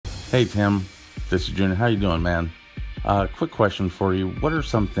Hey Tim, this is Junior. How you doing, man? Quick question for you. What are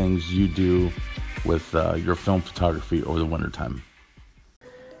some things you do with your film photography over the wintertime?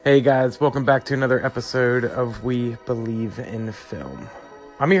 Hey guys, welcome back to another episode of We Believe in Film.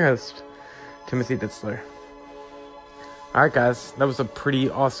 I'm your host, Timothy Ditzler. Alright guys, that was a pretty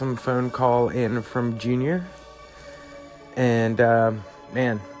awesome phone call in from Junior. And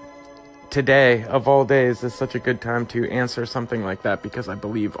man, today of all days is such a good time to answer something like that because I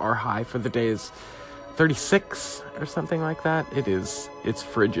believe our high for the day is 36 or something like that. It's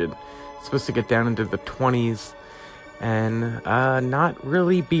frigid. It's supposed to get down into the 20s and not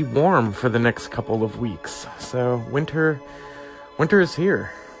really be warm for the next couple of weeks. So winter is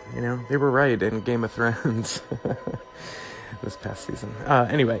here. You know, they were right in Game of Thrones this past season.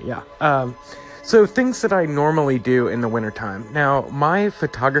 Anyway, yeah. So things that I normally do in the wintertime. Now, my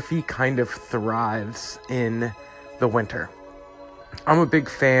photography kind of thrives in the winter. I'm a big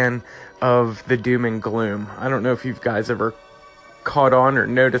fan of the doom and gloom. I don't know if you guys ever caught on or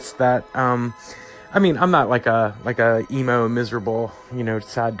noticed that. I mean, I'm not like a emo, miserable,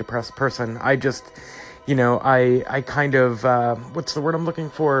 sad, depressed person. I just, I kind of, what's the word I'm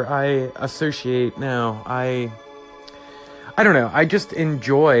looking for? I associate now. I don't know. I just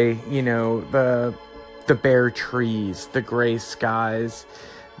enjoy, the bare trees, the gray skies,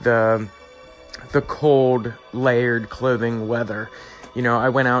 the cold, layered clothing weather. I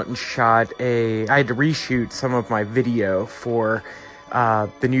went out and I had to reshoot some of my video for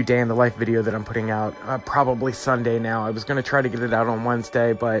the new Day in the Life video that I'm putting out, probably Sunday now. I was going to try to get it out on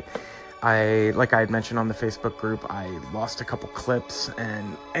Wednesday, but like I had mentioned on the Facebook group, I lost a couple clips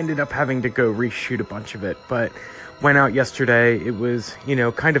and ended up having to go reshoot a bunch of it. But went out yesterday. It was,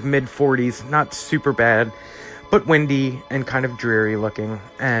 kind of mid 40s, not super bad, but windy and kind of dreary looking.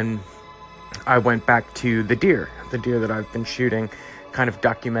 And I went back to the deer that I've been shooting, kind of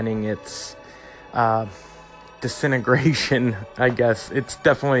documenting its disintegration, I guess. It's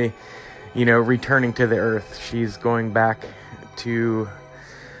definitely, returning to the earth. She's going back to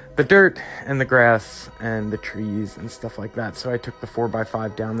the dirt and the grass and the trees and stuff like that. So I took the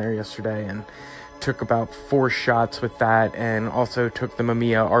 4x5 down there yesterday and took about 4 shots with that, and also took the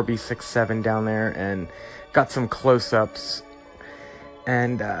Mamiya RB67 down there and got some close-ups.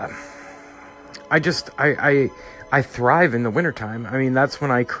 And I thrive in the wintertime. I mean, that's when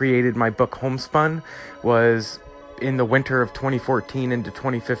I created my book Homespun, was in the winter of 2014 into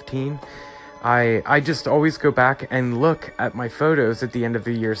 2015. I just always go back and look at my photos at the end of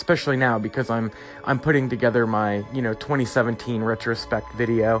the year, especially now because I'm putting together my 2017 retrospect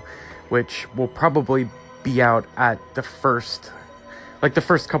video, which will probably be out at the first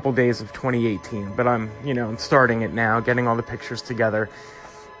couple days of 2018. But I'm starting it now, getting all the pictures together,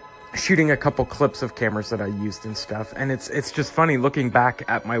 shooting a couple clips of cameras that I used and stuff. And it's just funny looking back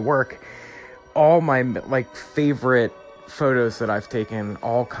at my work. All my favorite photos that I've taken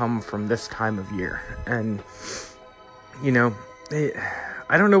all come from this time of year. And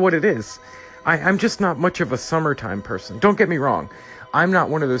I don't know what it is. I'm just not much of a summertime person. Don't get me wrong. I'm not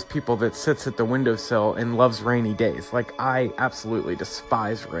one of those people that sits at the windowsill and loves rainy days. I absolutely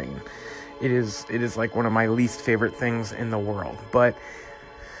despise rain. It is like one of my least favorite things in the world. But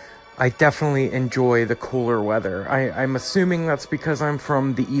I definitely enjoy the cooler weather. I'm assuming that's because I'm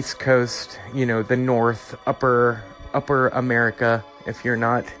from the East Coast, the North, upper America, if you're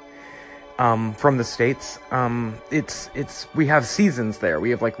not from the States. We have seasons there.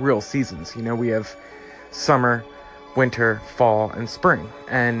 We have real seasons. We have summer, winter, fall, and spring.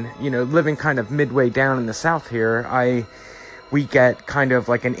 And, living kind of midway down in the South here, we get kind of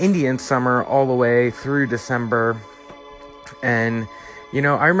like an Indian summer all the way through December. And, I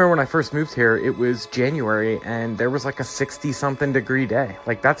remember when I first moved here, it was January and there was a 60-something degree day.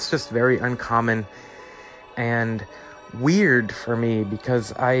 That's just very uncommon and weird for me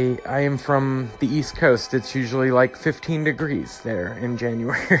because I am from the East Coast. It's usually 15 degrees there in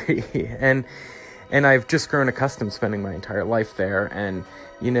January. And I've just grown accustomed spending my entire life there and,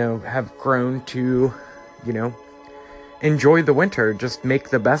 have grown to, enjoy the winter, just make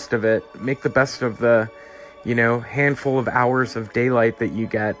the best of it, make the best of the, handful of hours of daylight that you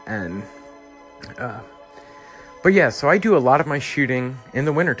get. And, but yeah, so I do a lot of my shooting in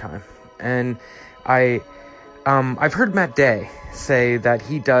the wintertime. And I've heard Matt Day say that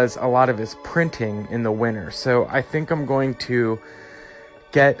he does a lot of his printing in the winter. So I think I'm going to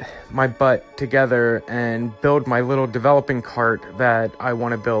get my butt together and build my little developing cart that I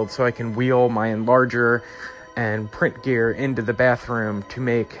want to build so I can wheel my enlarger and print gear into the bathroom to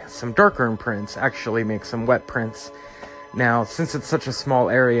make some darkroom prints, actually make some wet prints. Now, since it's such a small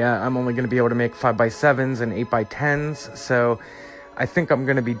area, I'm only going to be able to make 5x7s and 8x10s, so I think I'm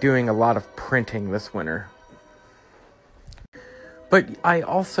going to be doing a lot of printing this winter. But I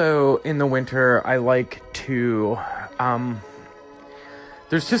also, in the winter, I like to,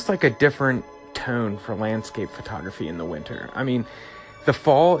 there's just like a different tone for landscape photography in the winter. I mean, the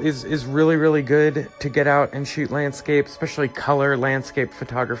fall is really, really good to get out and shoot landscape, especially color landscape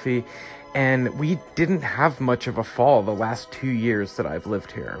photography. And we didn't have much of a fall the last 2 years that I've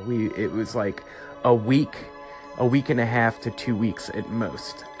lived here. It was like a week and a half to 2 weeks at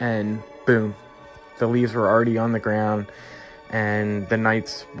most. And boom, the leaves were already on the ground and the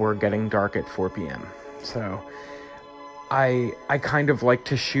nights were getting dark at 4 p.m. So I kind of like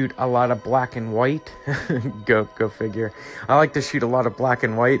to shoot a lot of black and white. Go figure. I like to shoot a lot of black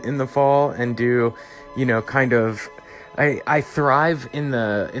and white in the fall and do, kind of, I thrive in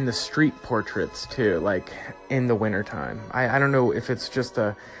the street portraits too, like in the wintertime. I don't know if it's just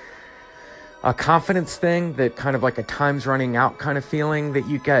a confidence thing, that kind of like a time's running out kind of feeling that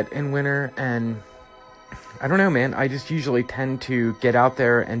you get in winter. And I don't know, man, I just usually tend to get out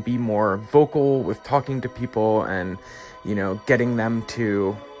there and be more vocal with talking to people and, getting them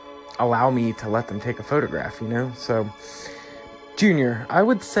to allow me to let them take a photograph, So, Junior, I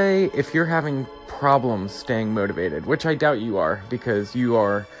would say if you're having problems staying motivated, which I doubt you are, because you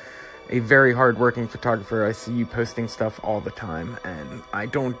are a very hardworking photographer. I see you posting stuff all the time, and I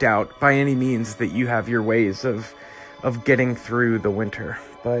don't doubt by any means that you have your ways of getting through the winter.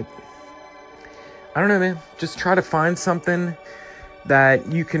 But I don't know, man, just try to find something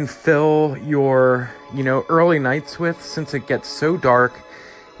that you can fill your, early nights with, since it gets so dark.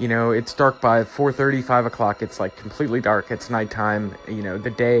 It's dark by 4:30, 5 o'clock. It's like completely dark. It's nighttime.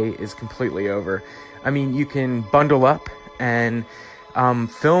 The day is completely over. I mean, you can bundle up, and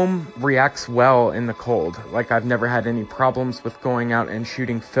film reacts well in the cold. Like, I've never had any problems with going out and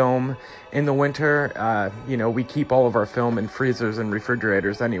shooting film in the winter. We keep all of our film in freezers and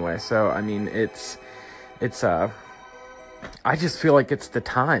refrigerators anyway. So, I mean, I just feel like it's the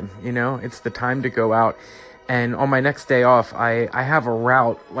time, it's the time to go out. And on my next day off, I have a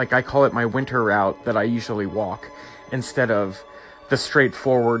route, like I call it my winter route, that I usually walk instead of the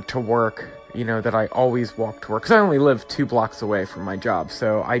straightforward to work, that I always walk to work. Because I only live 2 blocks away from my job.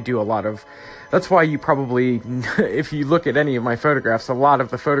 So I do a lot of, that's why you probably, if you look at any of my photographs, a lot of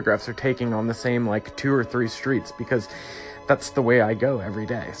the photographs are taken on the same like 2 or 3 streets, because that's the way I go every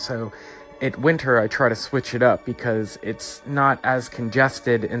day. So at winter, I try to switch it up because it's not as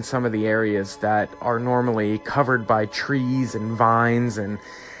congested in some of the areas that are normally covered by trees and vines and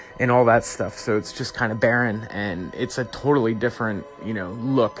all that stuff. So it's just kind of barren, and it's a totally different,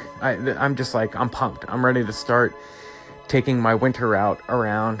 look. I'm just like, I'm pumped. I'm ready to start taking my winter route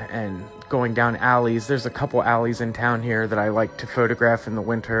around and going down alleys. There's a couple alleys in town here that I like to photograph in the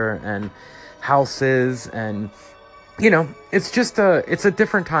winter, and houses, and it's just it's a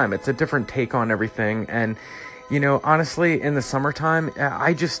different time. It's a different take on everything. And, honestly, in the summertime,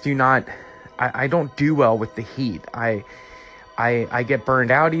 I just do not, I don't do well with the heat. I get burned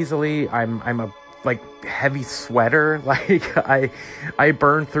out easily. I'm a like heavy sweater. Like I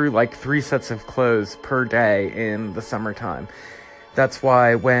burn through like 3 sets of clothes per day in the summertime. That's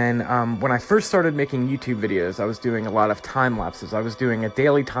why when I first started making YouTube videos, I was doing a lot of time lapses. I was doing a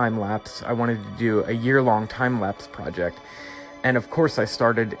daily time lapse. I wanted to do a year-long time lapse project. And of course, I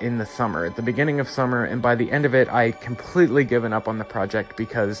started in the summer, at the beginning of summer. And by the end of it, I completely given up on the project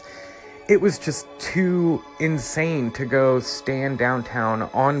because it was just too insane to go stand downtown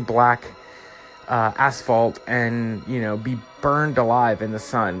on black asphalt and, be burned alive in the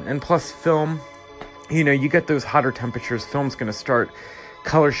sun. And plus film, you get those hotter temperatures, film's going to start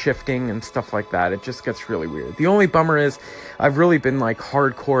color shifting and stuff like that. It just gets really weird. The only bummer is I've really been like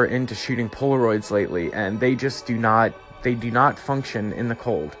hardcore into shooting Polaroids lately, and they just do not function in the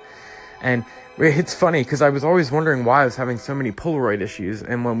cold. And it's funny because I was always wondering why I was having so many Polaroid issues.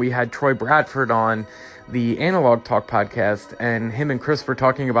 And when we had Troy Bradford on the Analog Talk podcast, and him and Chris were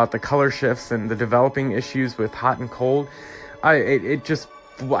talking about the color shifts and the developing issues with hot and cold, I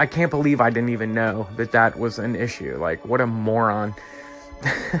can't believe I didn't even know that was an issue. Like, what a moron.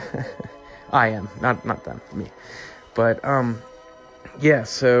 I am. Not them, me. But, yeah,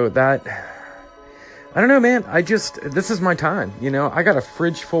 so that, I don't know, man. This is my time, I got a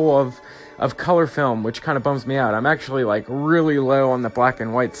fridge full of color film, which kind of bums me out. I'm actually, like, really low on the black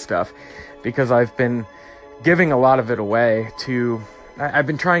and white stuff because I've been giving a lot of it away I've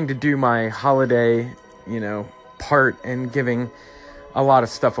been trying to do my holiday, part and giving a lot of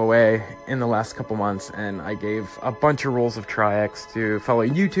stuff away in the last couple months, and I gave a bunch of rolls of Tri-X to fellow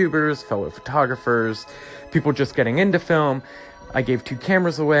YouTubers, fellow photographers, people just getting into film. I gave 2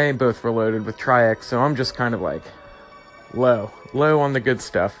 cameras away, both were loaded with Tri-X, so I'm just kind of like low on the good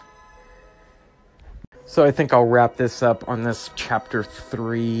stuff. So I think I'll wrap this up on this chapter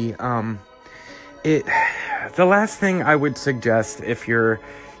 3. The last thing I would suggest if you're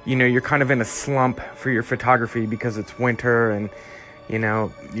kind of in a slump for your photography because it's winter and,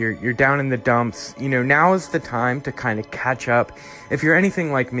 you're down in the dumps, now is the time to kind of catch up. If you're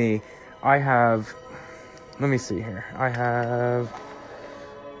anything like me, let me see here. I have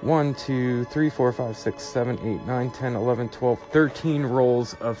 1, 2, 3, 4, 5, 6, 7, 8, 9, 10, 11, 12, 13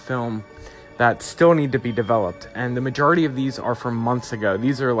 rolls of film that still need to be developed. And the majority of these are from months ago.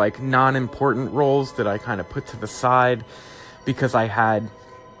 These are like non-important rolls that I kind of put to the side because I had,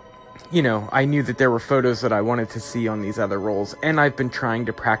 I knew that there were photos that I wanted to see on these other rolls. And I've been trying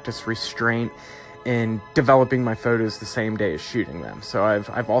to practice restraint in developing my photos the same day as shooting them. So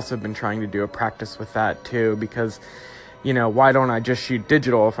I've also been trying to do a practice with that too, because why don't I just shoot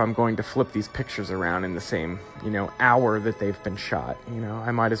digital if I'm going to flip these pictures around in the same, hour that they've been shot?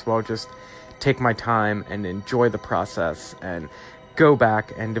 I might as well just take my time and enjoy the process and go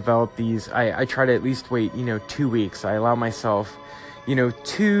back and develop these. I try to at least wait, 2 weeks. I allow myself,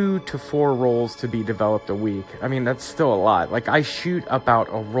 2 to 4 rolls to be developed a week. I mean, that's still a lot. Like, I shoot about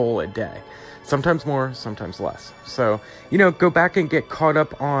a roll a day. Sometimes more, sometimes less. So, go back and get caught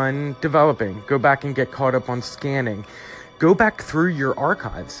up on developing. Go back and get caught up on scanning. Go back through your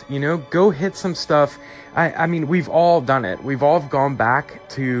archives, go hit some stuff. I mean, we've all done it. We've all gone back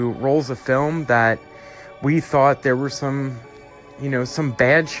to rolls of film that we thought there were some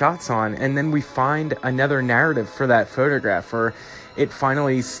bad shots on, and then we find another narrative for that photograph, or it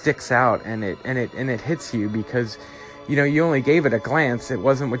finally sticks out and it hits you because, you only gave it a glance. It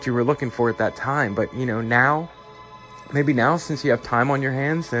wasn't what you were looking for at that time. But, maybe now, since you have time on your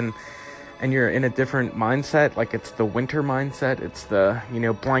hands and you're in a different mindset, like it's the winter mindset, it's the,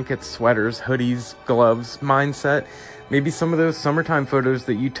 blankets, sweaters, hoodies, gloves mindset, maybe some of those summertime photos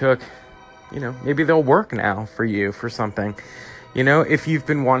that you took, maybe they'll work now for you for something. If you've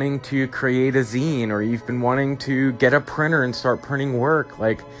been wanting to create a zine, or you've been wanting to get a printer and start printing work,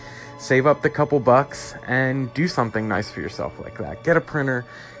 like save up the couple bucks and do something nice for yourself like that. Get a printer,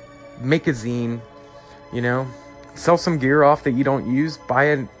 make a zine, sell some gear off that you don't use, buy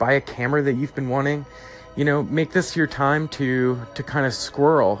a camera that you've been wanting, make this your time to kind of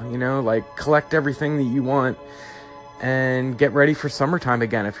squirrel, like collect everything that you want and get ready for summertime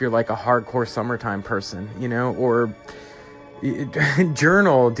again. If you're like a hardcore summertime person, or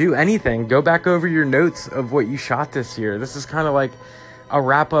journal, do anything, go back over your notes of what you shot this year. This is kind of like a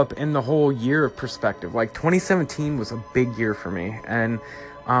wrap up in the whole year of perspective. Like 2017 was a big year for me, and,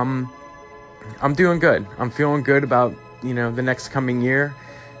 I'm doing good. I'm feeling good about, the next coming year,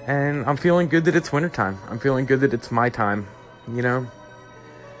 and I'm feeling good that it's wintertime. I'm feeling good that it's my time,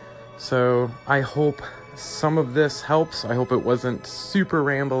 So I hope some of this helps. I hope it wasn't super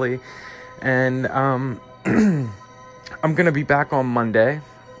rambly, and I'm going to be back on Monday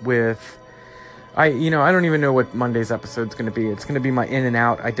with, I don't even know what Monday's episode's going to be. It's going to be my in and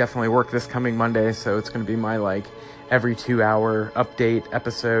out. I definitely work this coming Monday, so it's going to be my every 2-hour update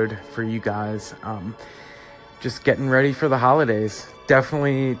episode for you guys. Just getting ready for the holidays.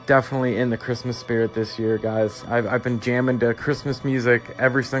 Definitely in the Christmas spirit this year, guys. I've been jamming to Christmas music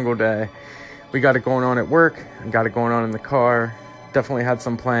every single day. We got it going on at work. I got it going on in the car. Definitely had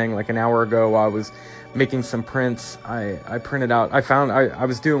some playing like an hour ago while I was making some prints. I printed out. I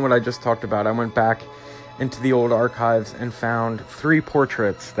was doing what I just talked about. I went back into the old archives and found 3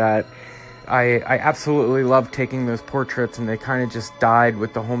 portraits that I absolutely love taking those portraits, and they kind of just died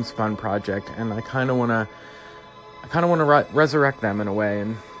with the Homespun project, and I kind of want to resurrect them in a way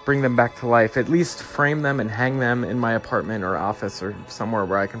and bring them back to life. At least frame them and hang them in my apartment or office or somewhere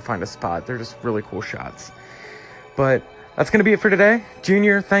where I can find a spot. They're just really cool shots. But that's going to be it for today.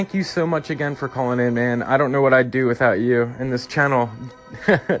 Junior, thank you so much again for calling in, man. I don't know what I'd do without you, and this channel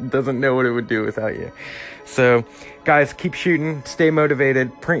doesn't know what it would do without you. So, guys, keep shooting, stay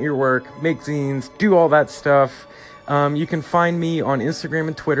motivated, print your work, make zines, do all that stuff. You can find me on Instagram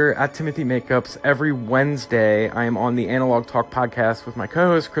and Twitter at Timothy Makeups. Every Wednesday, I am on the Analog Talk podcast with my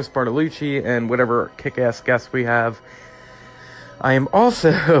co-host, Chris Bartolucci, and whatever kick-ass guests we have. I am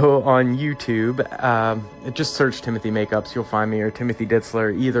also on YouTube. Just search Timothy Makeups. You'll find me, or Timothy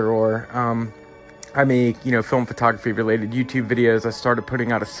Ditzler, either or. I make, film photography related YouTube videos. I started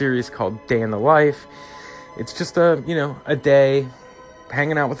putting out a series called Day in the Life. It's just a day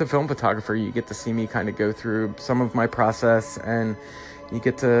hanging out with a film photographer. You get to see me kind of go through some of my process, and you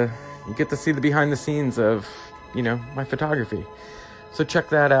get to see the behind the scenes of, my photography. So check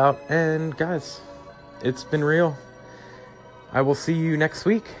that out. And guys, it's been real. I will see you next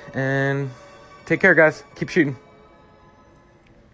week, and take care, guys. Keep shooting.